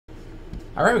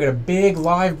All right, we got a big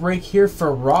live break here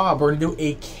for Rob. We're going to do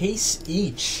a case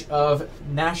each of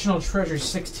National Treasure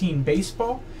 16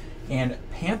 Baseball and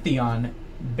Pantheon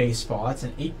Baseball. That's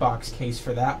an 8-box case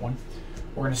for that one.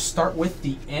 We're going to start with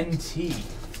the NT.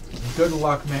 Good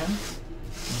luck, man.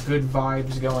 Good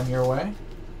vibes going your way.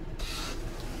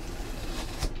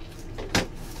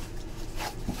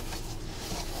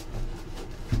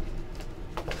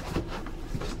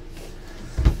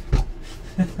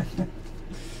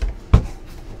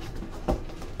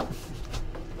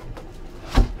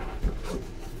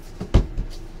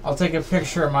 I'll take a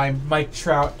picture of my Mike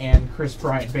Trout and Chris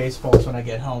Bryant baseballs when I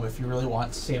get home if you really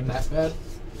want to see them that bad.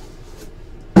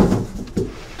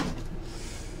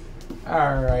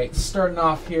 Alright, starting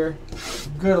off here.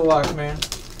 Good luck, man.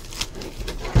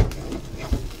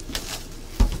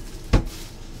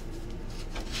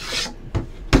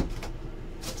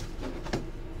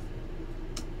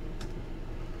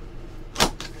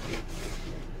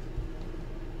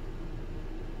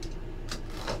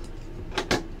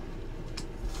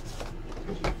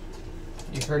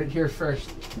 You heard it here first.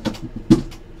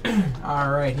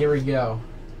 Alright, here we go.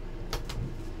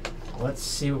 Let's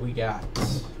see what we got.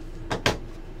 Looks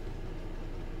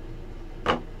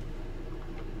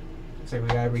like we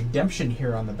got a redemption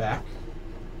here on the back.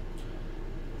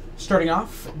 Starting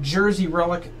off, jersey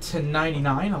relic to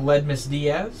 99, Aledmus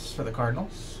Diaz for the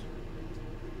Cardinals.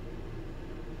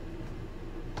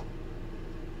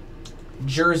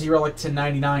 Jersey relic to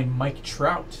 99, Mike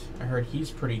Trout. I heard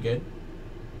he's pretty good.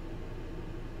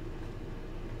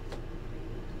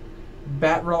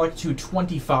 Bat relic to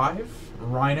 25,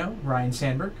 Rhino, Ryan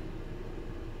Sandberg.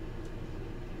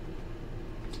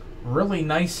 Really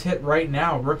nice hit right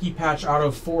now. Rookie patch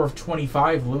auto 4 of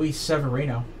 25, Luis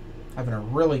Severino. Having a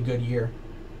really good year.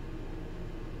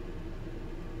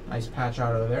 Nice patch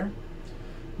auto there.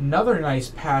 Another nice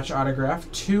patch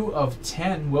autograph, 2 of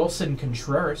 10, Wilson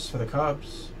Contreras for the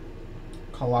Cubs.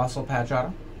 Colossal patch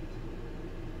auto.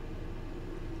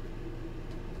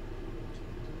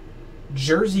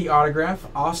 Jersey autograph,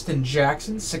 Austin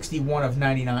Jackson, 61 of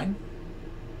 99.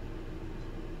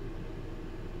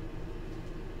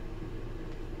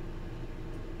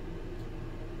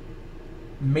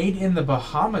 Made in the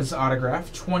Bahamas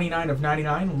autograph, 29 of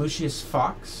 99, Lucius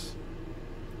Fox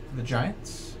for the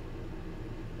Giants.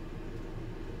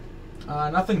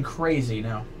 Nothing crazy,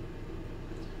 no.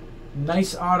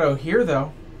 Nice auto here,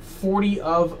 though. 40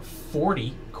 of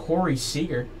 40, Corey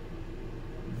Seager.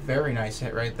 Very nice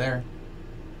hit right there.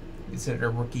 Considered a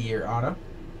rookie year auto.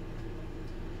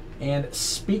 And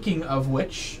speaking of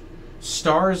which,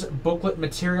 Stars booklet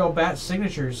material bat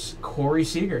signatures, Corey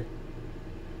Seager.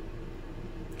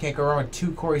 Can't go wrong with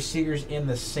 2 Corey Seagers in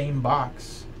the same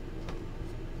box.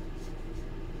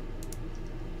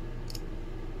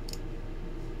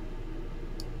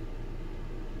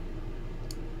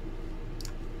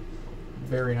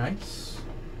 Very nice.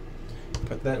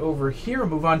 Put that over here.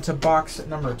 Move on to box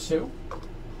number 2.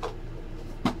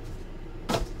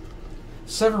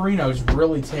 Severino's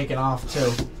really taken off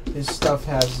too. His stuff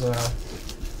has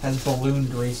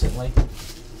ballooned recently.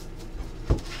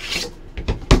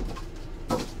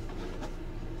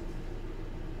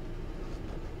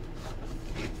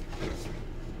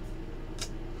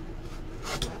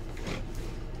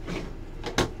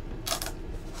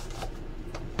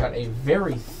 Got a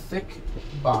very thick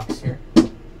box here.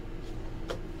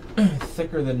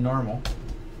 Thicker than normal.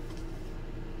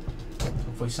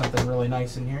 Hopefully something really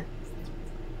nice in here.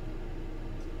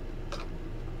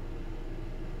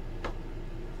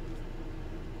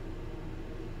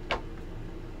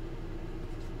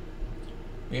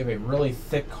 We have a really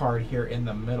thick card here in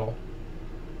the middle.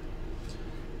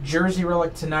 Jersey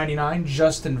relic to 99,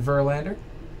 Justin Verlander.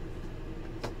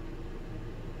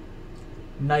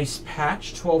 Nice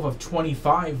patch, 12 of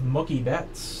 25, Mookie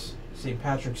Betts, St.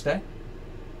 Patrick's Day.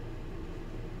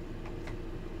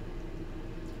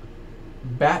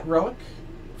 Bat relic,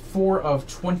 4 of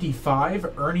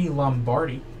 25, Ernie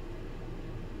Lombardi,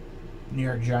 New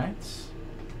York Giants.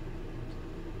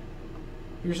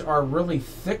 Here's our really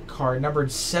thick card,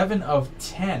 numbered 7 of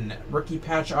 10, rookie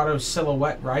patch auto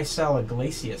silhouette, Raisel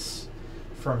Iglesias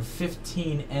from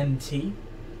 15 NT.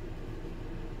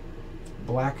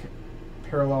 Black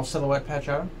parallel silhouette patch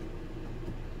auto.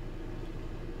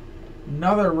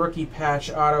 Another rookie patch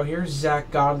auto here,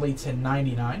 Zach Godley to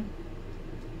 99.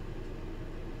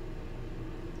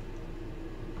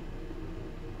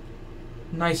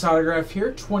 Nice autograph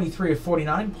here, 23 of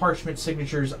 49, parchment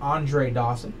signatures, Andre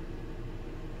Dawson.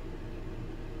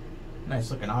 Nice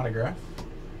looking autograph.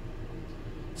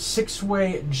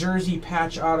 6-way jersey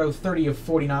patch auto, 30 of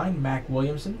 49, Mac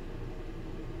Williamson.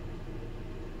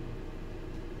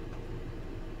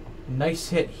 Nice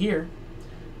hit here.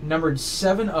 Numbered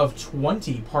 7 of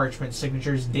 20 parchment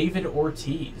signatures, David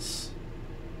Ortiz.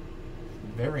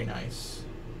 Very nice.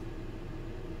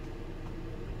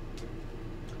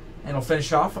 And we'll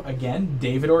finish off again,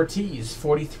 David Ortiz,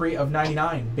 43 of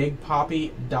 99, Big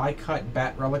Poppy die-cut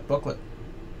bat relic booklet.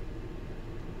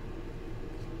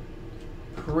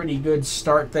 Pretty good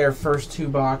start there, first 2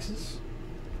 boxes.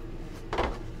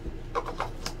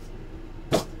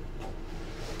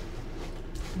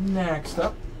 Next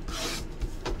up,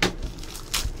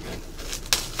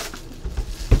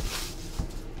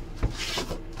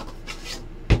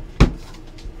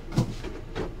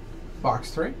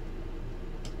 box 3.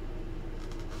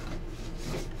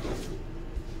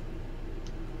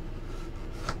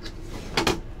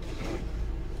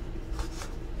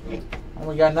 And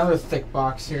we got another thick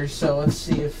box here, so let's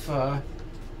see if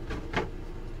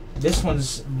this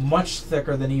one's much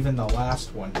thicker than even the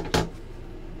last one.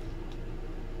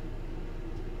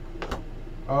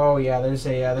 Oh yeah, there's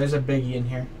a biggie in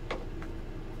here.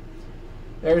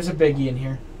 There's a biggie in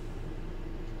here.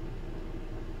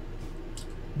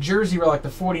 Jersey relic to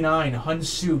 49,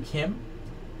 Hyun-Soo Kim,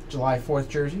 July 4th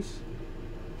jerseys.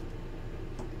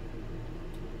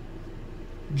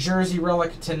 Jersey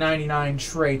relic to 99,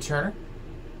 Trey Turner.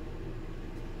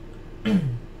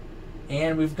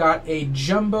 And we've got a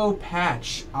jumbo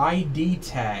patch ID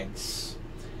tags,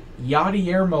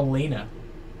 Yadier Molina.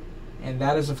 And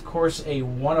that is, of course, a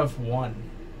 1 of 1.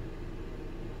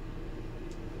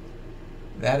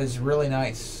 That is really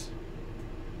nice.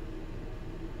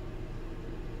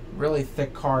 Really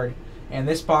thick card. And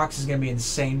this box is going to be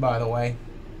insane, by the way.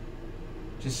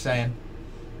 Just saying.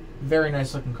 Very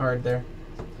nice looking card there.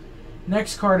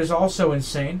 Next card is also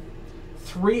insane.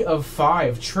 3 of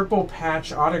 5. Triple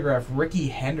patch autograph, Ricky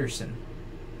Henderson.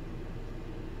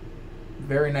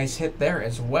 Very nice hit there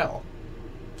as well.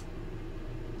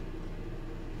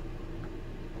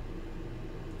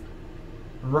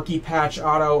 Rookie patch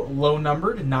auto, low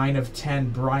numbered, 9 of 10,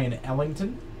 Brian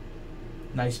Ellington.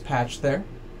 Nice patch there.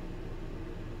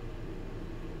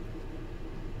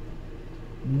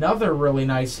 Another really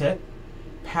nice hit.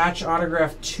 Patch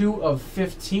autograph, 2 of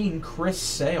 15, Chris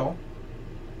Sale.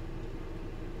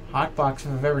 Hot box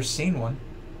if I've ever seen one.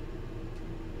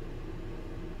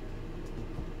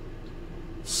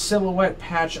 Silhouette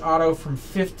patch auto from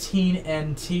 15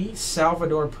 NT,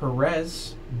 Salvador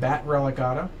Perez. Bat relic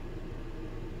auto.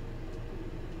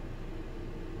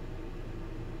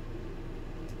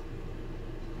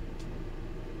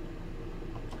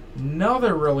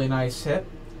 Another really nice hit.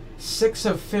 6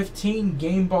 of 15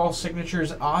 game ball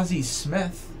signatures, Ozzie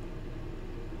Smith.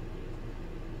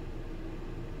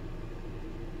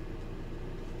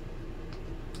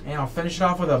 And I'll finish it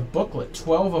off with a booklet.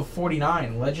 12 of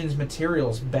 49 Legends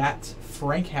Materials bat,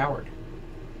 Frank Howard.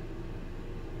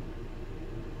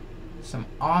 Some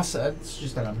awesome, it's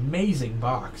just an amazing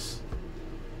box.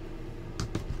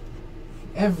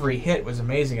 Every hit was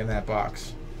amazing in that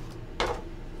box.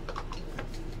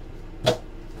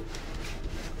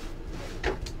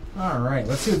 Alright,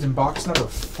 let's see what's in box number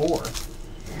 4.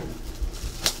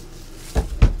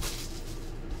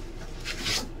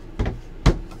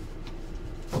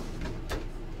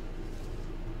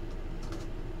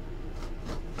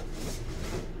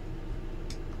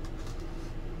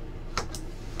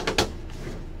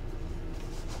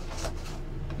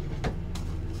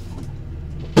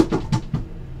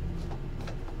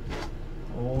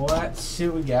 Let's see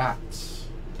what we got.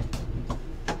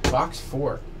 Box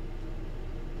 4.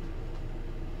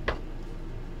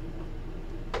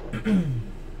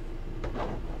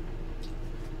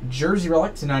 Jersey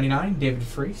relic to 99, David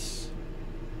Freese.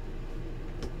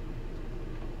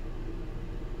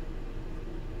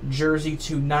 Jersey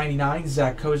to 99,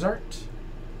 Zach Cozart.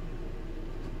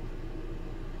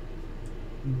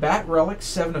 Bat relic,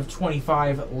 7 of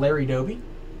 25, Larry Doby.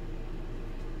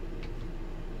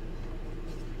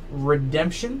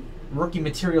 Redemption, rookie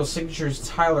material signatures,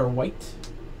 Tyler White.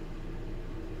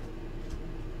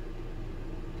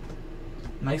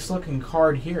 Nice looking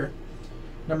card here.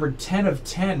 Number 10 of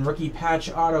 10, rookie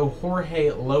patch auto,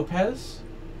 Jorge Lopez.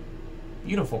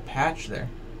 Beautiful patch there.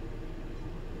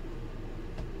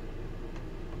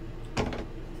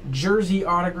 Jersey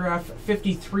autograph,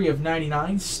 53 of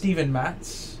 99, Steven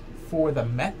Matz for the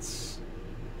Mets.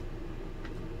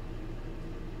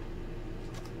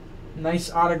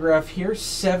 Nice autograph here,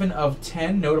 7 of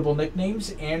 10, notable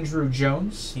nicknames, Andrew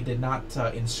Jones. He did not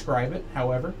inscribe it,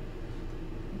 however.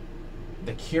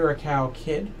 The Curacao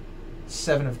Kid,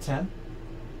 7 of 10.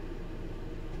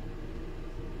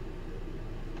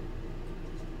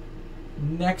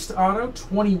 Next auto,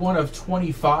 21 of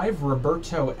 25,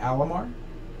 Roberto Alomar.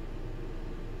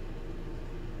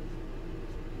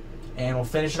 And we'll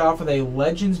finish it off with a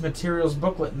Legends Materials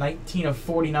booklet, 19 of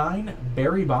 49,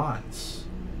 Barry Bonds.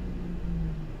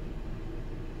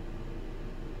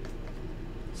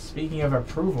 Speaking of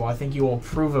approval, I think you will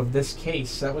approve of this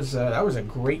case. That was a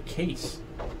great case.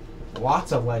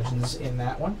 Lots of Legends in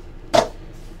that one.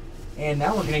 And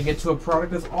now we're going to get to a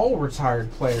product with all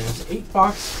retired players.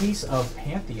 8-box piece of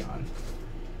Pantheon.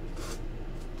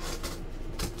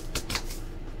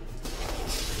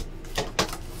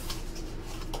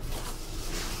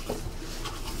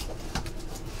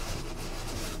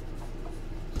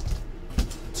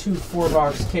 Two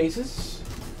 4-box cases.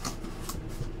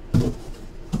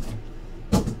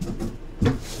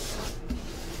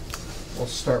 We'll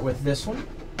start with this one.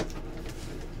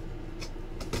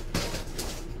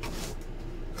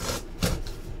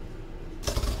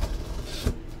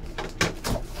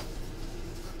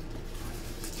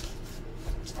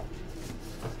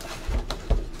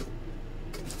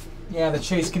 Yeah, the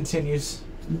chase continues.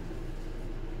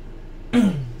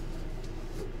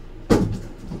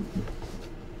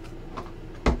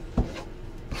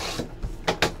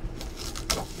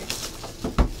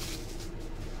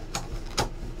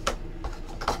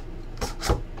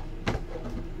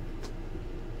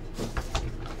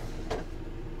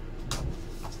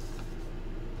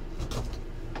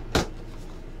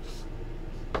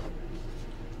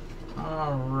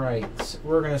 Alright,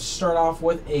 we're going to start off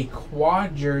with a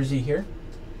quad jersey here.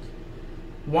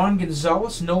 Juan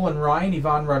Gonzalez, Nolan Ryan,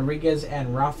 Ivan Rodriguez,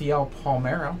 and Rafael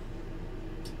Palmeiro,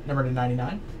 number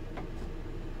 /99.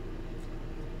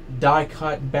 Die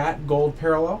cut bat gold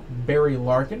parallel, Barry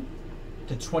Larkin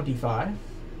 /25.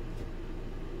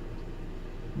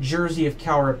 Jersey of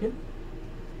Cal Ripken,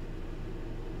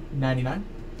 99.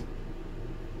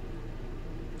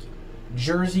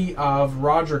 Jersey of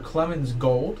Roger Clemens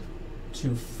gold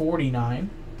 /49.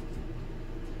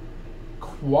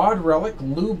 Quad relic,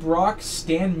 Lou Brock,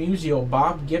 Stan Musial,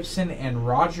 Bob Gibson, and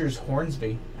Rogers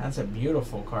Hornsby. That's a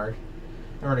beautiful card.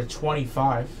 Number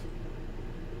 /25.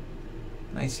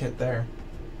 Nice hit there.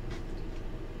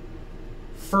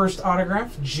 First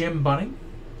autograph, Jim Bunning.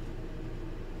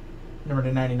 Number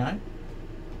 /99.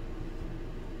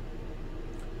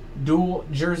 Dual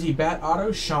jersey bat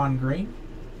auto, Sean Green.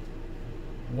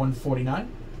 149.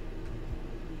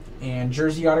 And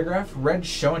jersey autograph, Red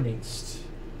Schoendienst.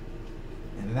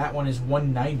 And that one is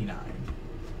 $199.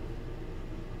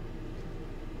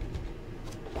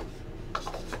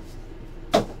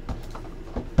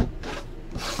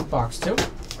 Box 2.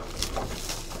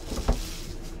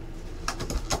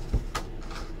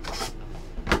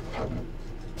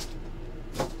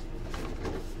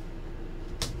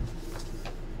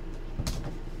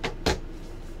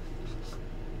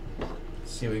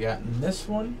 Let's see what we got in this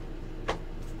one.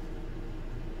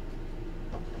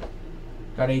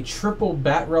 Got a triple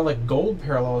bat relic gold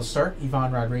parallel to start,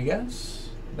 Ivan Rodriguez.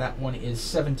 That one is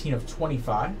 17 of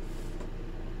 25.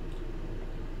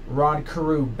 Rod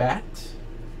Carew bat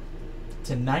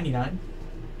 /99.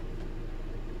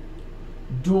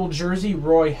 Dual jersey,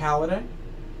 Roy Halladay.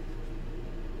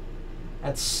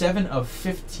 That's 7 of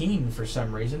 15 for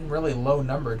some reason. Really low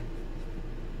numbered.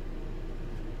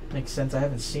 Makes sense. I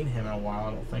haven't seen him in a while,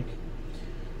 I don't think.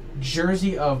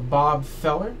 Jersey of Bob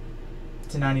Feller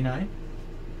 /99.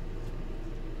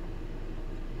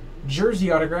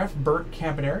 Jersey autograph, Bert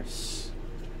Campaneris,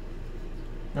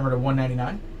 number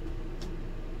 /199.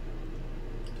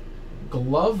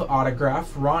 Glove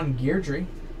autograph, Ron Guidry.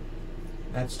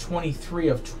 That's 23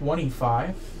 of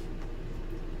 25.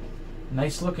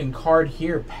 Nice looking card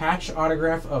here. Patch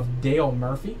autograph of Dale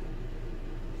Murphy.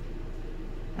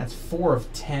 That's 4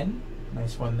 of 10.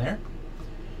 Nice one there.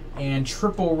 And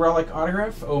triple relic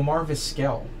autograph, Omar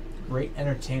Vizquel. Great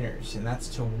entertainers. And that's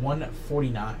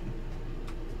 /149.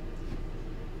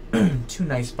 Two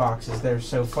nice boxes there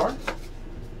so far.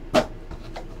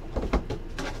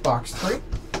 Box 3.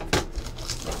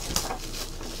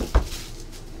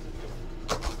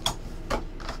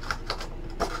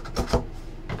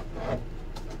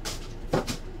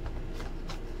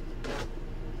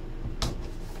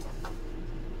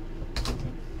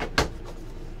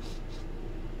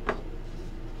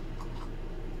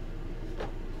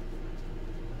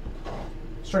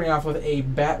 Starting off with a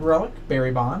bat relic,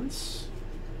 Barry Bonds,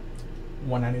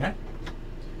 $199.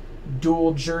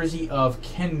 Dual jersey of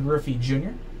Ken Griffey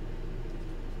Jr.,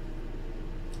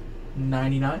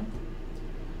 $99.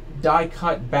 Die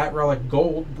cut bat relic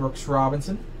gold, Brooks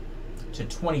Robinson,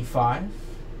 /25.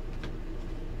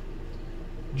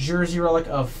 Jersey relic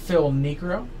of Phil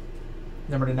Niekro,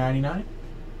 number /99.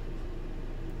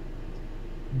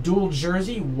 Dual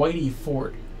jersey, Whitey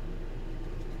Ford,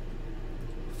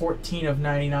 14 of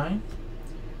 99.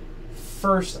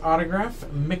 First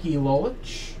autograph, Mickey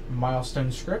Lolich,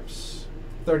 Milestone Scripts,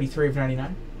 33 of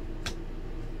 99.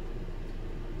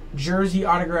 Jersey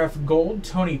autograph gold,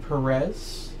 Tony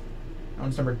Perez. That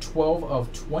one's number 12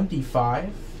 of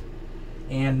 25.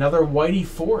 And another Whitey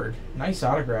Ford. Nice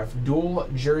autograph. Dual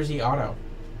jersey auto.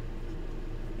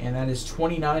 And that is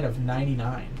 29 of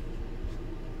 99.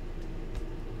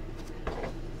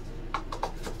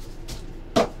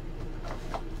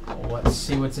 Let's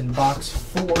see what's in box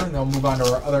 4, and then we'll move on to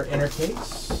our other inner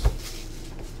case.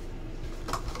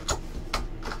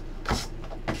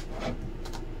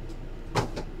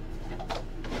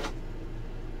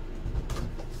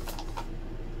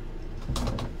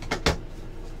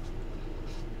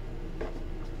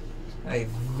 A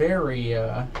very,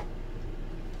 we're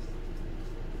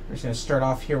just going to start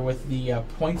off here with the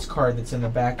points card that's in the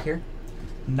back here.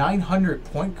 900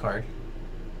 point card.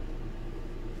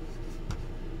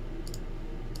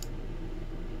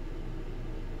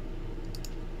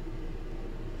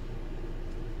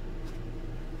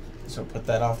 So put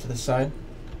that off to the side.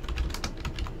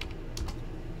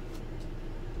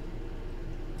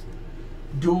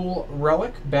 Dual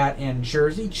relic, bat and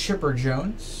jersey, Chipper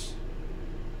Jones.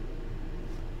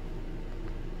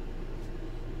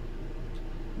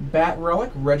 Bat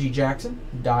relic, Reggie Jackson,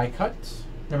 die cut,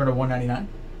 number to 199.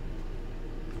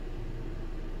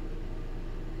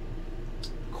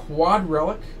 Quad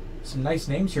relic, some nice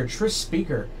names here. Tris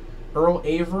Speaker, Earl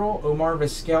Averill, Omar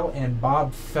Vizquel, and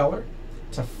Bob Feller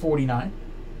to 49.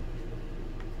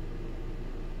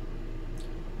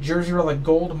 Jersey relic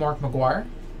gold, Mark McGuire,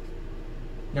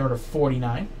 number to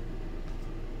 49.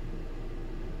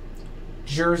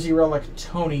 Jersey relic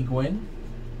Tony Gwynn,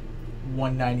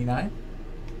 199.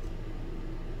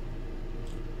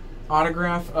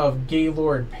 Autograph of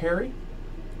Gaylord Perry,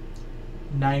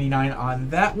 99 on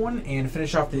that one. And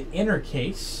finish off the inner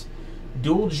case,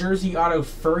 dual jersey auto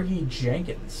Fergie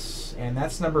Jenkins, and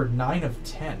that's number 9 of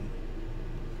 10.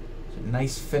 So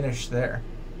nice finish there.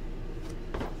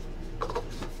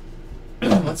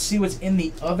 Let's see what's in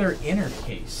the other inner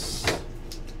case.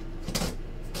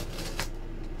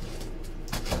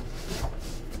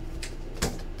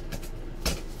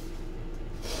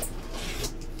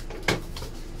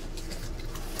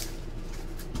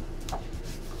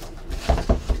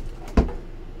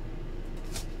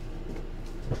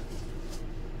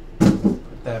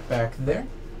 Put that back there.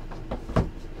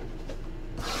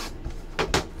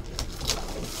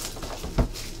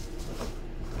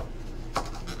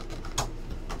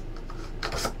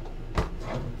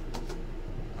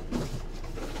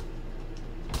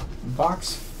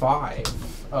 Box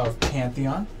 5 of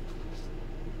Pantheon.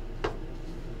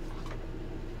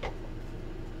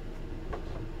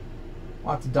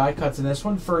 Lots of die cuts in this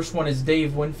one. First one is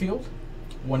Dave Winfield,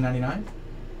 199.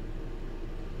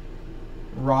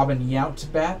 Robin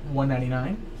Yount bat,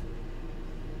 199.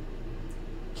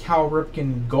 Cal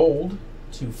Ripken gold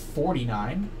to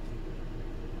 49.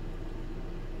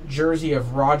 Jersey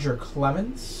of Roger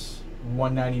Clemens,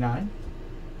 199.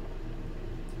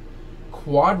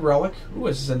 Quad relic. Ooh,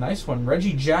 this is a nice one.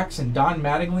 Reggie Jackson, Don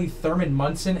Mattingly, Thurman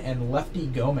Munson, and Lefty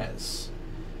Gomez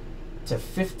to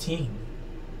 15.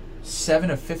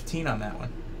 7 of 15 on that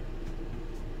one.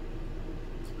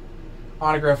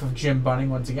 Autograph of Jim Bunning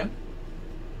once again.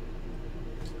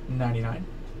 99.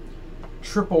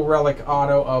 Triple relic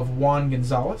auto of Juan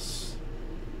Gonzalez.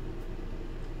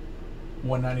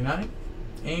 199.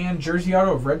 And jersey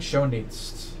auto of Red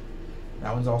Schoendienst.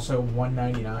 That one's also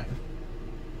 199.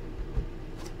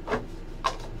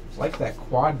 Like that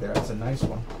quad there, that's a nice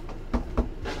one.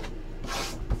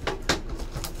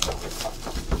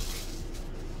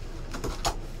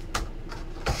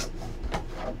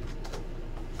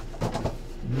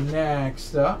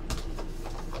 Next up,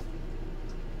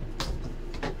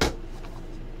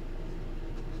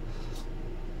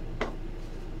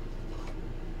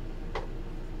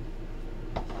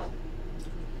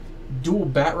 dual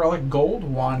bat relic gold,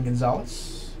 Juan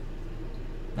Gonzalez.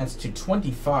 That's to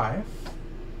 25.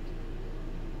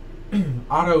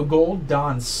 Auto gold,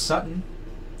 Don Sutton.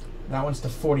 That one's to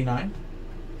 49.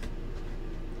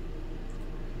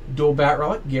 Dual bat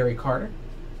relic, Gary Carter.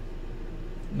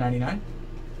 99.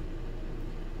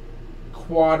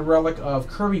 Quad relic of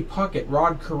Kirby Puckett,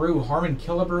 Rod Carew, Harmon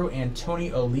Killebrew, and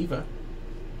Tony Oliva.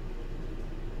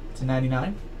 To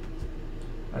 99.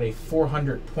 Got a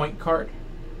 400 point card.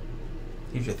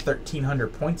 Gives you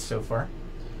 1,300 points so far.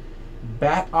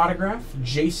 Bat autograph,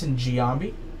 Jason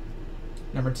Giambi.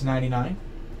 Number to 99.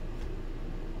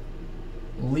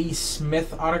 Lee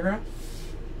Smith autograph.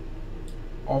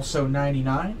 Also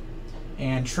 99.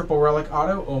 And triple relic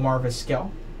auto, Omar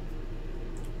Vizquel.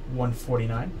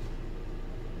 149.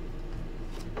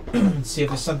 Let's see if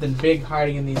there's something big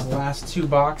hiding in these last 2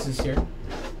 boxes here.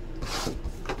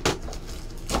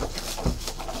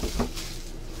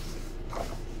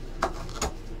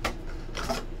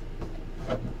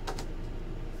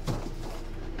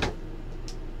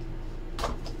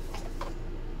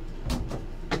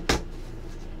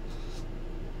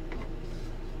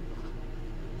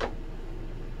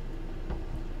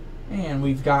 And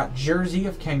we've got jersey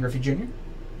of Ken Griffey Jr.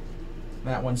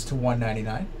 That one's to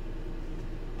 $1.99.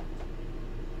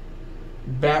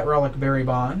 Bat Relic Barry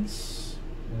Bonds,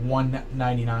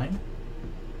 $1.99.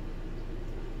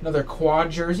 Another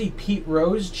quad jersey, Pete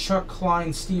Rose, Chuck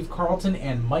Klein, Steve Carlton,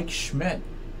 and Mike Schmidt.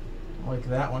 I like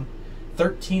that one.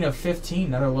 13 of 15,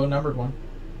 another low-numbered one.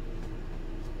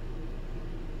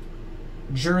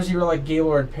 Jersey Relic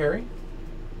Gaylord Perry,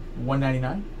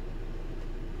 $1.99.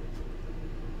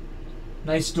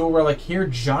 Nice dual relic here,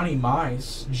 Johnny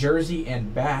Mize, jersey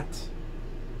and bat,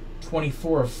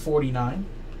 24 of 49.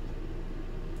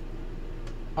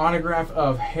 Autograph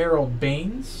of Harold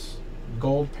Baines,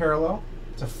 gold parallel,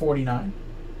 to 49.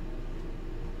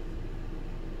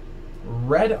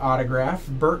 Red autograph,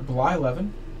 Bert Blyleven.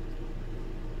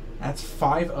 That's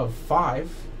 5 of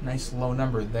 5. Nice low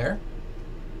number there.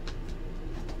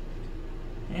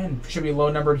 And should be low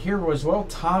numbered here as well,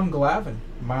 Tom Glavine,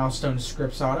 milestone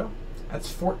scripts auto. That's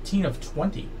 14 of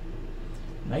 20.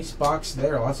 Nice box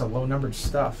there. Lots of low-numbered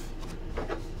stuff.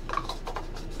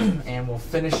 And we'll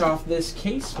finish off this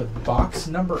case with box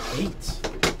number 8.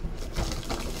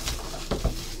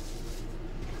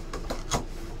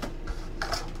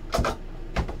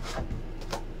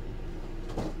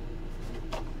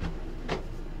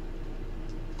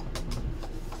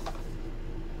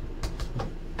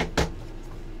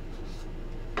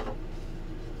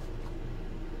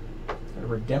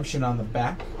 Redemption on the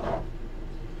back.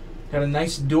 Got a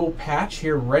nice dual patch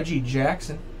here, Reggie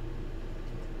Jackson.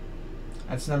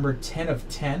 That's number 10 of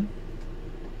 10.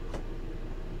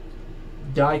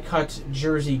 Die cut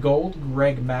jersey gold,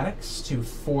 Greg Maddux to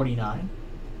 49.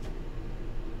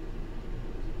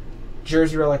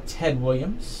 Jersey relic Ted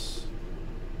Williams,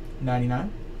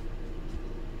 99.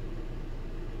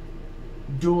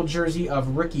 Dual jersey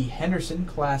of Ricky Henderson,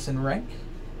 class and rank,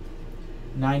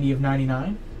 90 of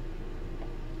 99.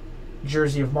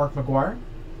 Jersey of Mark McGuire,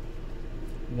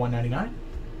 $1.99.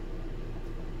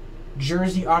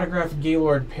 Jersey autograph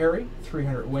Gaylord Perry,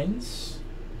 300 wins,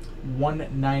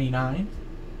 $1.99.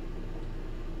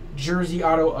 Jersey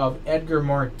auto of Edgar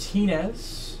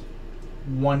Martinez,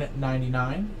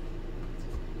 $1.99.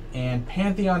 And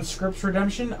Pantheon scripts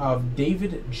redemption of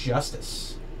David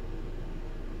Justice.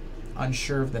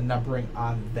 Unsure of the numbering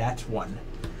on that one.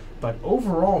 But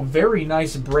overall, very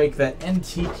nice break. That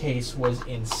NT case was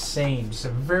insane.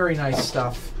 Some very nice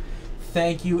stuff.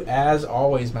 Thank you as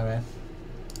always, my man.